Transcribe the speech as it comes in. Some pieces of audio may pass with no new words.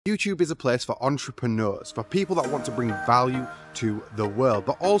YouTube is a place for entrepreneurs, for people that want to bring value to the world,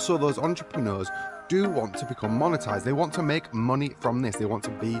 but also those entrepreneurs do want to become monetized. They want to make money from this. They want to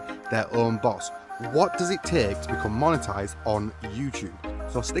be their own boss. What does it take to become monetized on YouTube?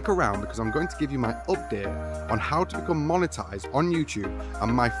 So stick around because I'm going to give you my update on how to become monetized on YouTube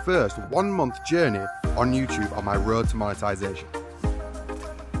and my first 1 month journey on YouTube on my road to monetization.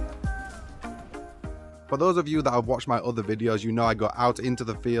 For those of you that have watched my other videos, you know I go out into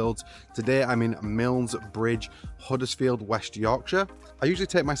the fields. Today I'm in Milnes Bridge, Huddersfield, West Yorkshire. I usually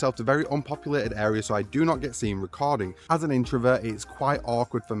take myself to very unpopulated areas so I do not get seen recording. As an introvert, it's quite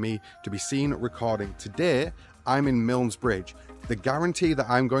awkward for me to be seen recording. Today, I'm in Milnes Bridge. The guarantee that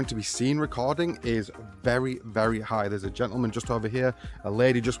I'm going to be seen recording is very, very high. There's a gentleman just over here. A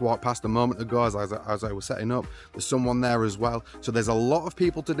lady just walked past a moment ago as I was setting up. There's someone there as well. So there's a lot of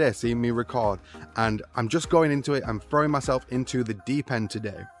people today seeing me record, and I'm just going into it. I'm throwing myself into the deep end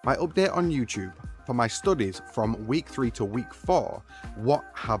today. My update on YouTube for my studies from week 3 to week 4, what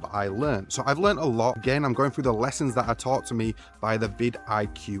have I learned? So I've learned a lot. Again, I'm going through the lessons that are taught to me by the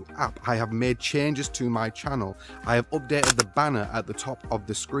VidIQ app. I have made changes to my channel. I have updated the banner at the top of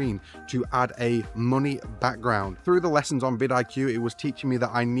the screen to add a money background. Through the lessons on VidIQ, it was teaching me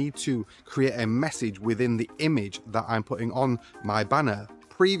that I need to create a message within the image that I'm putting on my banner.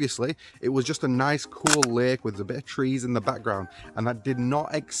 Previously, it was just a nice cool lake with a bit of trees in the background, and that did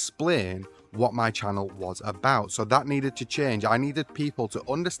not explain what my channel was about. So that needed to change. I needed people to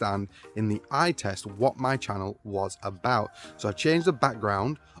understand in the eye test what my channel was about. So I changed the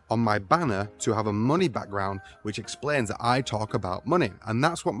background on my banner to have a money background, which explains that I talk about money. And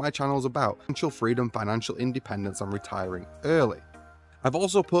that's what my channel is about: financial freedom, financial independence, and retiring early. I've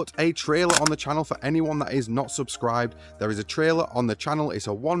also put a trailer on the channel for anyone that is not subscribed. There is a trailer on the channel. It's a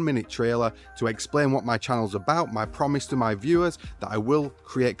 1-minute trailer to explain what my channel's about, my promise to my viewers that I will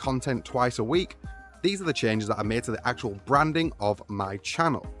create content twice a week. These are the changes that I made to the actual branding of my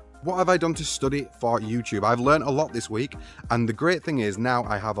channel. What have I done to study for YouTube? I've learned a lot this week, and the great thing is now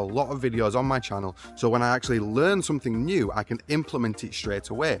I have a lot of videos on my channel, so when I actually learn something new, I can implement it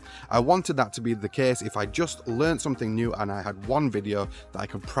straight away. I wanted that to be the case. If I just learned something new and I had one video that I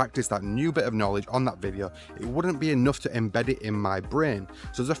could practice that new bit of knowledge on that video, it wouldn't be enough to embed it in my brain.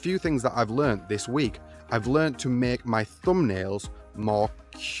 So there's a few things that I've learned this week. I've learned to make my thumbnails more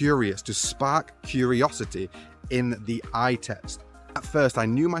curious, to spark curiosity in the eye test. At first, I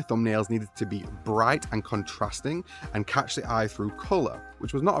knew my thumbnails needed to be bright and contrasting and catch the eye through color,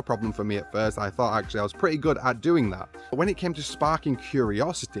 which was not a problem for me at first. I thought actually I was pretty good at doing that. But when it came to sparking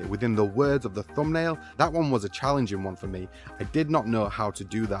curiosity within the words of the thumbnail, that one was a challenging one for me. I did not know how to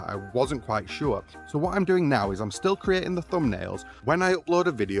do that. I wasn't quite sure. So what I'm doing now is I'm still creating the thumbnails. When I upload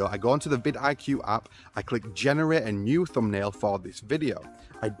a video, I go onto the VidIQ app, I click generate a new thumbnail for this video.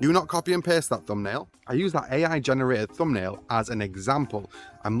 I do not copy and paste that thumbnail. I use that AI generated thumbnail as an example.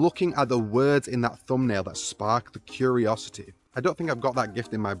 I'm looking at the words in that thumbnail that spark the curiosity. I don't think I've got that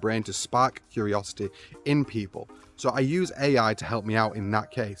gift in my brain to spark curiosity in people. So I use AI to help me out in that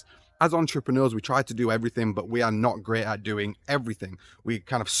case. As entrepreneurs, we try to do everything, but we are not great at doing everything. We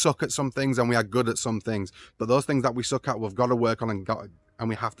kind of suck at some things and we are good at some things. But those things that we suck at, we've got to work on and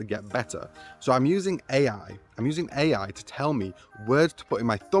we have to get better. So I'm using AI. I'm using AI to tell me words to put in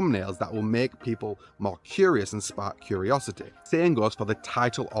my thumbnails that will make people more curious and spark curiosity. Same goes for the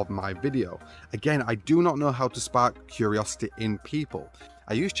title of my video. Again, I do not know how to spark curiosity in people.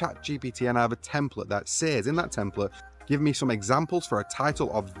 I use ChatGPT and I have a template that says in that template, give me some examples for a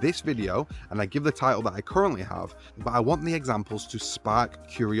title of this video, and I give the title that I currently have, but I want the examples to spark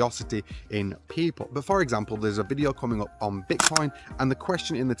curiosity in people. But for example, there's a video coming up on Bitcoin, and the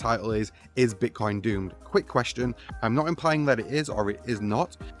question in the title is Bitcoin doomed? Quick question. I'm not implying that it is or it is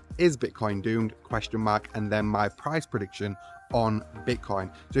not. Is Bitcoin doomed? Question mark, and then my price prediction on Bitcoin.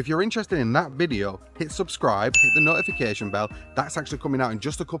 So if you're interested in that video, hit subscribe, hit the notification bell. That's actually coming out in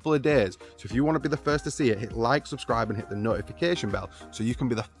just a couple of days. So if you want to be the first to see it, hit like, subscribe, and hit the notification bell so you can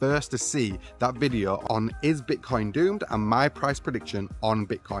be the first to see that video on Is Bitcoin Doomed and my price prediction on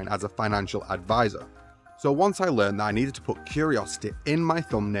Bitcoin as a financial advisor. So once I learned that I needed to put curiosity in my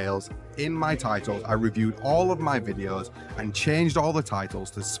thumbnails, in my titles, I reviewed all of my videos and changed all the titles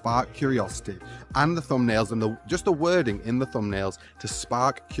to spark curiosity and the thumbnails and just the wording in the thumbnails to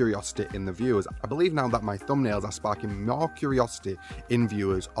spark curiosity in the viewers. I believe now that my thumbnails are sparking more curiosity in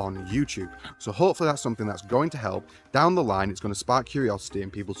viewers on YouTube. So hopefully that's something that's going to help. Down the line, it's going to spark curiosity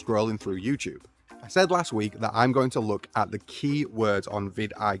in people scrolling through YouTube. I said last week that I'm going to look at the keywords on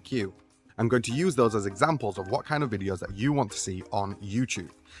VidIQ. I'm going to use those as examples of what kind of videos that you want to see on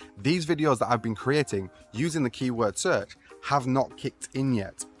YouTube. These videos that I've been creating using the keyword search have not kicked in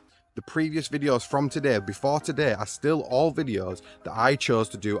yet. The previous videos from today, before today, are still all videos that I chose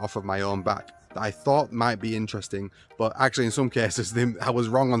to do off of my own back, that I thought might be interesting, but actually in some cases, I was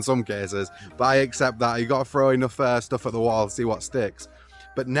wrong on some cases, but I accept that. You gotta throw enough stuff at the wall to see what sticks.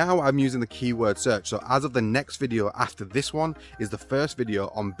 But now I'm using the keyword search, so as of the next video after this one is the first video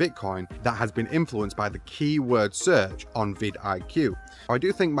on Bitcoin that has been influenced by the keyword search on VidIQ. I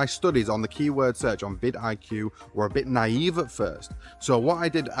do think my studies on the keyword search on VidIQ were a bit naive at first. So what I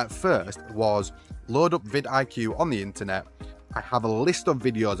did at first was load up VidIQ on the internet. I have a list of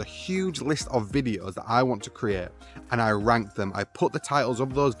videos, a huge list of videos that I want to create, and I ranked them. I put the titles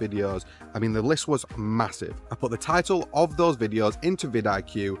of those videos. I mean, the list was massive. I put the title of those videos into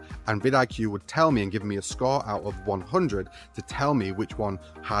VidIQ, and VidIQ would tell me and give me a score out of 100 to tell me which one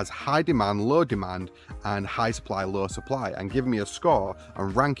has high demand, low demand, and high supply, low supply, and give me a score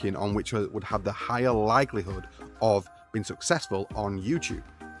and ranking on which would have the higher likelihood of being successful on YouTube.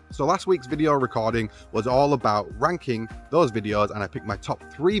 So last week's video recording was all about ranking those videos, and I picked my top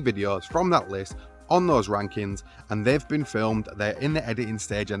 3 videos from that list on those rankings, and they've been filmed, they're in the editing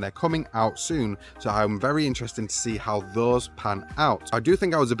stage, and they're coming out soon, so I'm very interested to see how those pan out. I do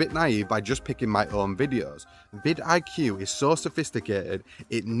think I was a bit naive by just picking my own videos. VidIQ is so sophisticated,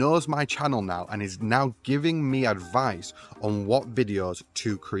 it knows my channel now and is now giving me advice on what videos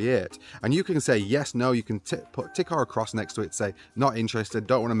to create. And you can say yes, no, you can put tick or a cross next to it, say not interested,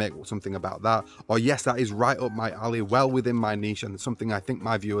 don't want to make something about that, or yes, that is right up my alley, well within my niche and something I think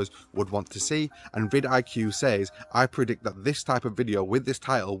my viewers would want to see. And VidIQ says, I predict that this type of video with this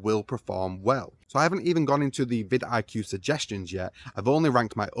title will perform well. So I haven't even gone into the VidIQ suggestions yet. I've only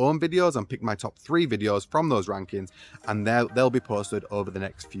ranked my own videos and picked my top 3 videos from those rankings, and they'll be posted over the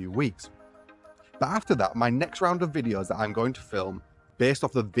next few weeks. But after that, my next round of videos that I'm going to film based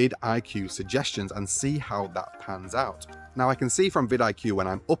off the VidIQ suggestions and see how that pans out. Now I can see from VidIQ when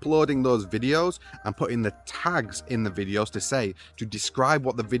I'm uploading those videos and putting the tags in the videos to describe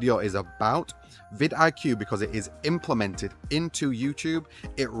what the video is about, VidIQ, because it is implemented into YouTube,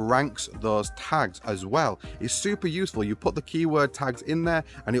 it ranks those tags as well. It's super useful. You put the keyword tags in there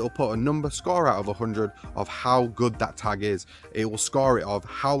and it will put a score out of 100 of how good that tag is. It will score it of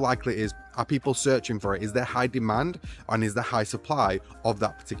how likely it is. Are people searching for it? Is there high demand and is there high supply of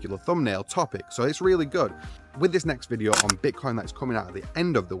that particular thumbnail topic? So it's really good. With this next video on Bitcoin that's coming out at the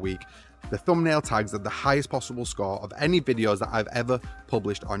end of the week, the thumbnail tags are the highest possible score of any videos that I've ever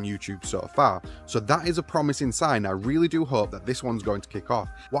published on YouTube so far. So that is a promising sign. I really do hope that this one's going to kick off.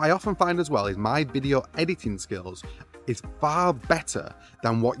 What I often find as well is my video editing skills is far better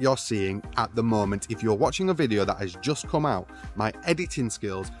than what you're seeing at the moment. If you're watching a video that has just come out, my editing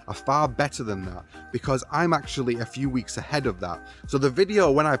skills are far better than that because I'm actually a few weeks ahead of that. So the video,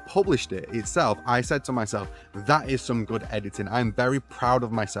 when I published it itself, I said to myself, that is some good editing. I'm very proud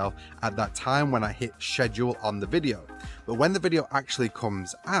of myself at that time when I hit schedule on the video. But when the video actually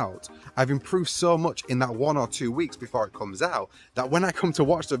comes out, I've improved so much in that 1 or 2 weeks before it comes out that when I come to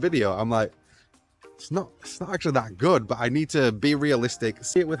watch the video, I'm like, it's not actually that good, but I need to be realistic,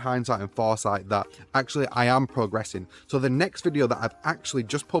 see it with hindsight and foresight that actually I am progressing. So the next video that I've actually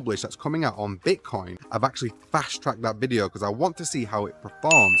just published that's coming out on Bitcoin, I've actually fast-tracked that video because I want to see how it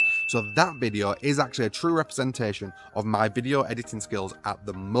performs. So that video is actually a true representation of my video editing skills at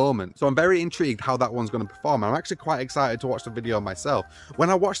the moment. So I'm very intrigued how that one's going to perform. I'm actually quite excited to watch the video myself.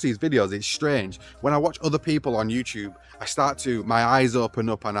 When I watch these videos, it's strange. When I watch other people on YouTube, my eyes open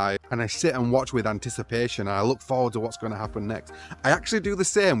up and I sit and watch with anticipation and I look forward to what's going to happen next. I actually do the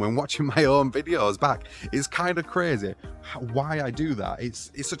same when watching my own videos back. It's kind of crazy why I do that.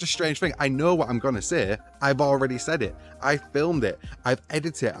 It's such a strange thing. I know what I'm going to say. I've already said it. I filmed it. I've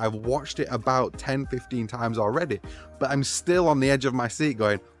edited it. I've watched it about 10-15 times already, but I'm still on the edge of my seat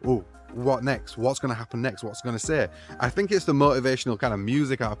going, oh, what next? What's going to happen next? What's going to say? I think it's the motivational kind of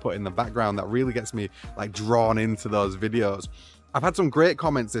music I put in the background that really gets me like drawn into those videos. I've had some great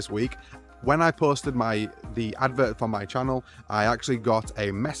comments this week. When I posted the advert for my channel, I actually got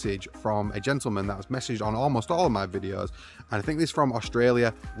a message from a gentleman that was messaged on almost all of my videos. And I think this is from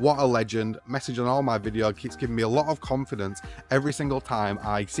Australia. What a legend. Message on all my videos keeps giving me a lot of confidence every single time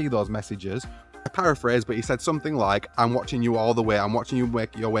I see those messages. I paraphrase, but he said something like, I'm watching you all the way. I'm watching you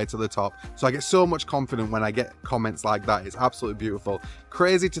make your way to the top. So I get so much confidence when I get comments like that. It's absolutely beautiful.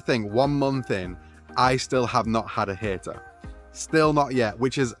 Crazy to think 1 month in, I still have not had a hater. Still not yet,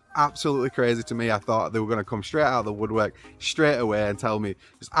 which is absolutely crazy to me. I thought they were going to come straight out of the woodwork straight away and tell me,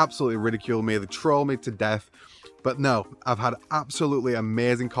 just absolutely ridicule me, they troll me to death. But no, I've had absolutely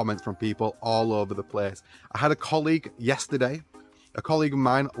amazing comments from people all over the place. I had a colleague yesterday A colleague of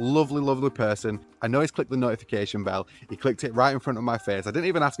mine, lovely person. I know he's clicked the notification bell. He clicked it right in front of my face. I didn't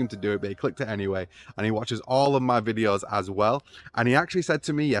even ask him to do it, but he clicked it anyway. And he watches all of my videos as well. And he actually said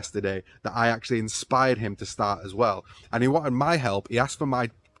to me yesterday that I actually inspired him to start as well. And he wanted my help. He asked for my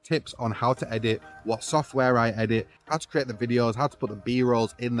tips on how to edit, what software I edit, how to create the videos, how to put the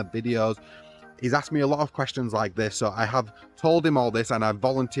B-rolls in the videos. He's asked me a lot of questions like this, so I have told him all this and I've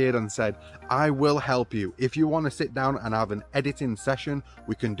volunteered and said, I will help you. If you want to sit down and have an editing session,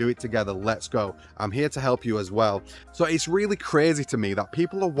 we can do it together. Let's go. I'm here to help you as well. So it's really crazy to me that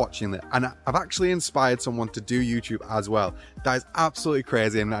people are watching it, and I've actually inspired someone to do YouTube as well. That is absolutely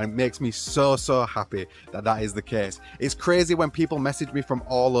crazy, and it makes me so happy that that is the case. It's crazy when people message me from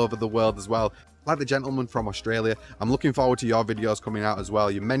all over the world as well. Like the gentleman from Australia, I'm looking forward to your videos coming out as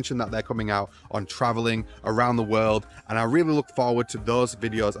well. You mentioned that they're coming out on traveling around the world, and I really look forward to those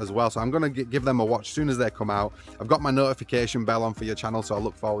videos as well. So I'm going to give them a watch as soon as they come out. I've got my notification bell on for your channel, so I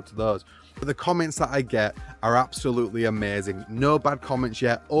look forward to those. But the comments that I get are absolutely amazing. No bad comments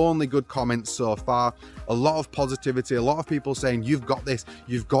yet, only good comments so far. A lot of positivity, a lot of people saying you've got this,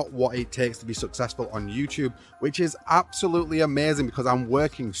 you've got what it takes to be successful on YouTube, which is absolutely amazing because I'm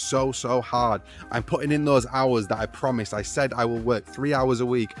working so hard. I'm putting in those hours that I promised. I said I will work 3 hours a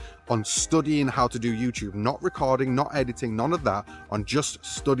week on studying how to do YouTube, not recording, not editing, none of that, on just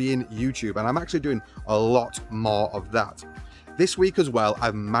studying YouTube. And I'm actually doing a lot more of that. This week as well,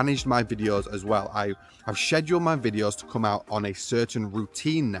 I've managed my videos as well. I've scheduled my videos to come out on a certain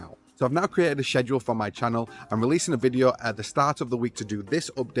routine now. So I've now created a schedule for my channel. I'm releasing a video at the start of the week to do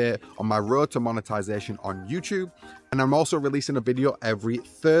this update on my road to monetization on YouTube. And I'm also releasing a video every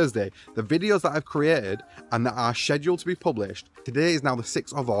Thursday. The videos that I've created and that are scheduled to be published, today is now the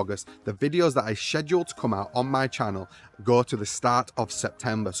 6th of August. The videos that I scheduled to come out on my channel go to the start of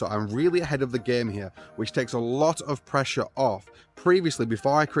September. So I'm really ahead of the game here, which takes a lot of pressure off. Previously,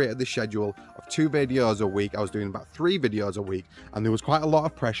 before I created this schedule of 2 videos a week, I was doing about 3 videos a week, and there was quite a lot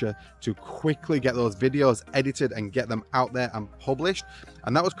of pressure to quickly get those videos edited and get them out there and published.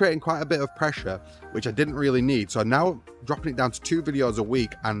 And that was creating quite a bit of pressure, which I didn't really need. So now dropping it down to 2 videos a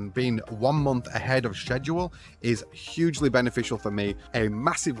week and being 1 month ahead of schedule is hugely beneficial for me, a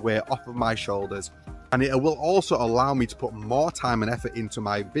massive weight off of my shoulders. And it will also allow me to put more time and effort into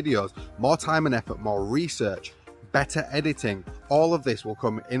my videos, more time and effort, more research, better editing. All of this will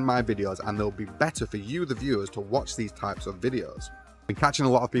come in my videos, and they'll be better for you, the viewers, to watch these types of videos. Been catching a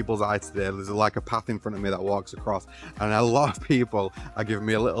lot of people's eyes today. There's like a path in front of me that walks across, and a lot of people are giving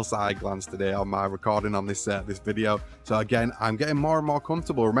me a little side glance today on my recording on this video. So again, I'm getting more and more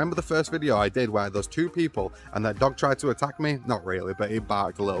comfortable. Remember the first video I did where those 2 people and that dog tried to attack me? Not really, but he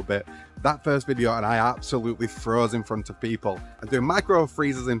barked a little bit. That first video, and I absolutely froze in front of people. I'm doing micro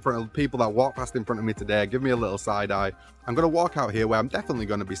freezes in front of people that walk past in front of me today. Give me a little side eye. I'm going to walk out here where I'm definitely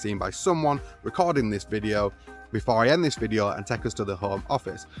going to be seen by someone recording this video before I end this video and take us to the home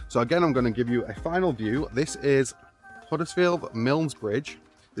office. So again, I'm going to give you a final view. This is Huddersfield Mills Bridge.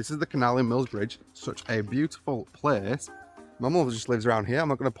 This is the canal in Mills Bridge. Such a beautiful place. My mum just lives around here. I'm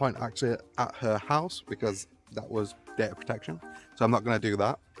not going to point actually at her house because that was data protection, so I'm not going to do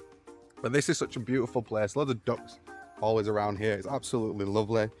that. But this is such a beautiful place. Loads of ducks always around here. It's absolutely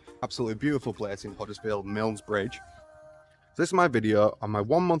lovely. Absolutely beautiful place in Huddersfield Mills Bridge. So this is my video on my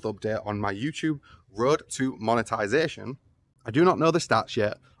 1 month update on my YouTube road to monetization. I do not know the stats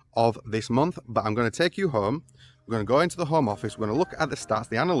yet of this month, but I'm going to take you home. We're going to go into the home office. We're going to look at the stats,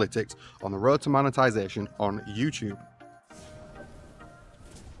 the analytics on the road to monetization on YouTube.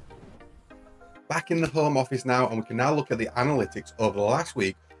 Back in the home office now, and we can now look at the analytics over the last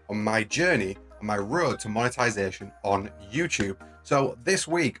week on my journey, on my road to monetization on YouTube. So this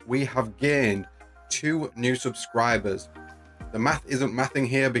week we have gained 2 new subscribers. The math isn't mathing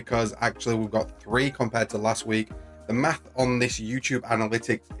here because actually we've got 3 compared to last week. The math on this YouTube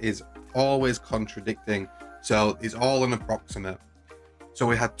analytics is always contradicting, so it's all an approximate. So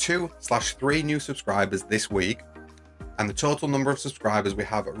we had 2/3 new subscribers this week, and the total number of subscribers we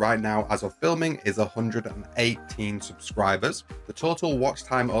have right now as of filming is 118 subscribers. The total watch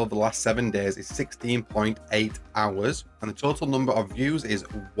time over the last 7 days is 16.8 hours, and the total number of views is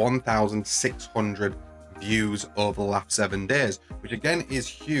 1,600 views over the last 7 days, which again is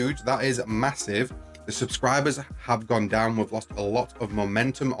huge. That is massive. The subscribers have gone down. We've lost a lot of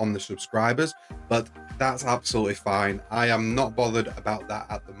momentum on the subscribers, but that's absolutely fine. I am not bothered about that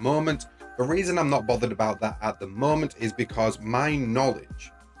at the moment. The reason I'm not bothered about that at the moment is because my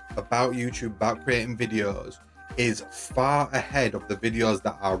knowledge about YouTube, about creating videos, is far ahead of the videos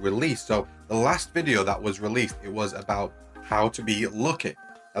that are released. So the last video that was released, it was about how to be lucky.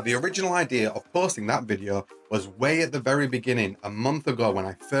 Now, the original idea of posting that video was way at the very beginning, a month ago when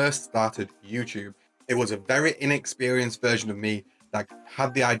I first started YouTube. It was a very inexperienced version of me that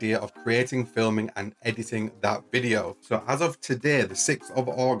had the idea of creating, filming, and editing that video. So as of today, the 6th of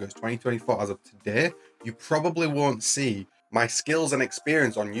August, 2024, as of today, you probably won't see my skills and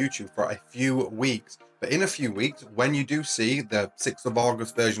experience on YouTube for a few weeks. But in a few weeks, when you do see the 6th of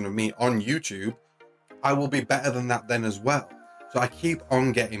August version of me on YouTube, I will be better than that then as well. So I keep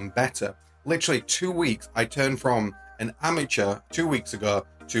on getting better. Literally 2 weeks, I turned from an amateur 2 weeks ago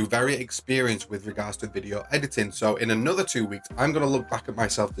to very experienced with regards to video editing. So in another 2 weeks, I'm going to look back at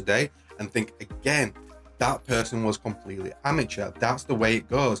myself today and think again, that person was completely amateur. That's the way it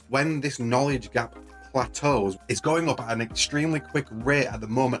goes. When this knowledge gap plateaus, it's going up at an extremely quick rate at the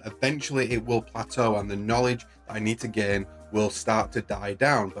moment. Eventually it will plateau and the knowledge that I need to gain will start to die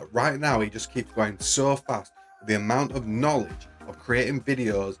down. But right now it just keeps going so fast. The amount of knowledge of creating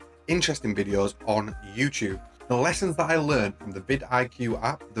videos, interesting videos on YouTube. The lessons that I learned from the VidIQ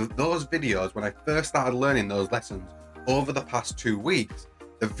app, those videos, when I first started learning those lessons over the past 2 weeks,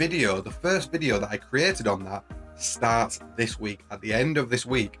 the first video that I created on that starts this week, at the end of this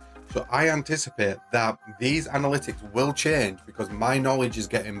week. So I anticipate that these analytics will change because my knowledge is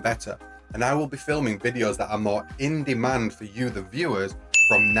getting better. And I will be filming videos that are more in demand for you, the viewers,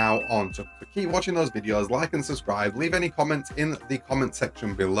 from now on. So keep watching those videos, like and subscribe, leave any comments in the comment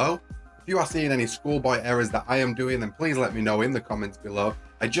section below. If you are seeing any schoolboy errors that I am doing, then please let me know in the comments below.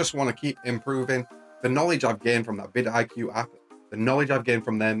 I just want to keep improving. The knowledge I've gained from that VidIQ app, the knowledge I've gained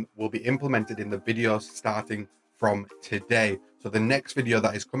from them will be implemented in the videos starting from today. So the next video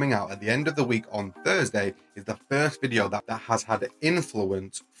that is coming out at the end of the week on Thursday is the first video that has had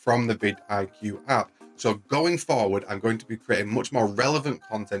influence from the VidIQ app. So going forward, I'm going to be creating much more relevant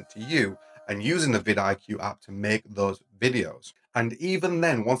content to you and using the VidIQ app to make those videos. And even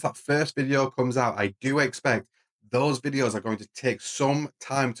then, once that first video comes out, I do expect those videos are going to take some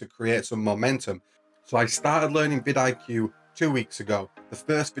time to create some momentum. So I started learning VidIQ 2 weeks ago. The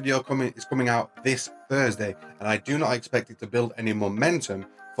first video is coming out this Thursday, and I do not expect it to build any momentum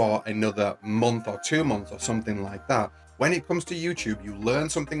for another month or 2 months or something like that. When it comes to YouTube, you learn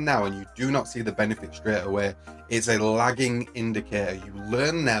something now and you do not see the benefit straight away. It's a lagging indicator. You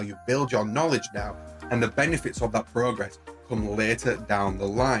learn now, you build your knowledge now, and the benefits of that progress come later down the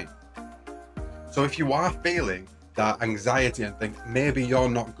line. So if you are feeling that anxiety and think maybe you're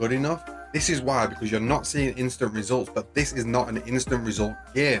not good enough, this is why, because you're not seeing instant results. But this is not an instant result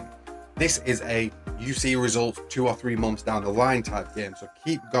game. This is you see results 2 or 3 months down the line type game. So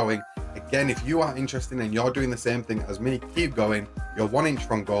keep going. Again, if you are interested and you're doing the same thing as me, keep going. You're 1 inch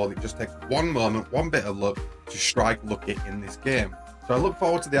from goal. It just takes one moment, one bit of luck to strike lucky in this game. So I look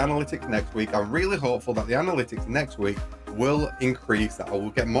forward to the analytics next week. I'm really hopeful that the analytics next week will increase, that I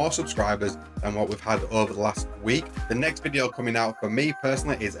will get more subscribers than what we've had over the last week. The next video coming out for me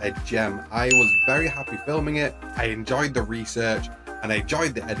personally is a gem. I was very happy filming it. I enjoyed the research and I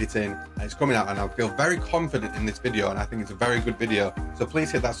enjoyed the editing, and it's coming out and I feel very confident in this video and I think it's a very good video. So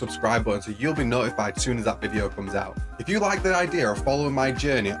please hit that subscribe button so you'll be notified as soon as that video comes out. If you like the idea of following my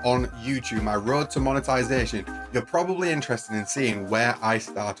journey on YouTube, my road to monetization, you're probably interested in seeing where I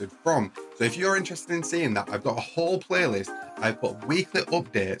started from. So if you're interested in seeing that, I've got a whole playlist. I've put weekly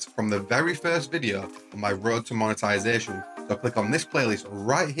updates from the very first video on my road to monetization. So click on this playlist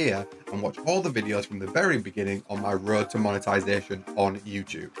right here and watch all the videos from the very beginning on my road to monetization on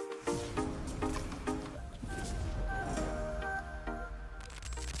YouTube.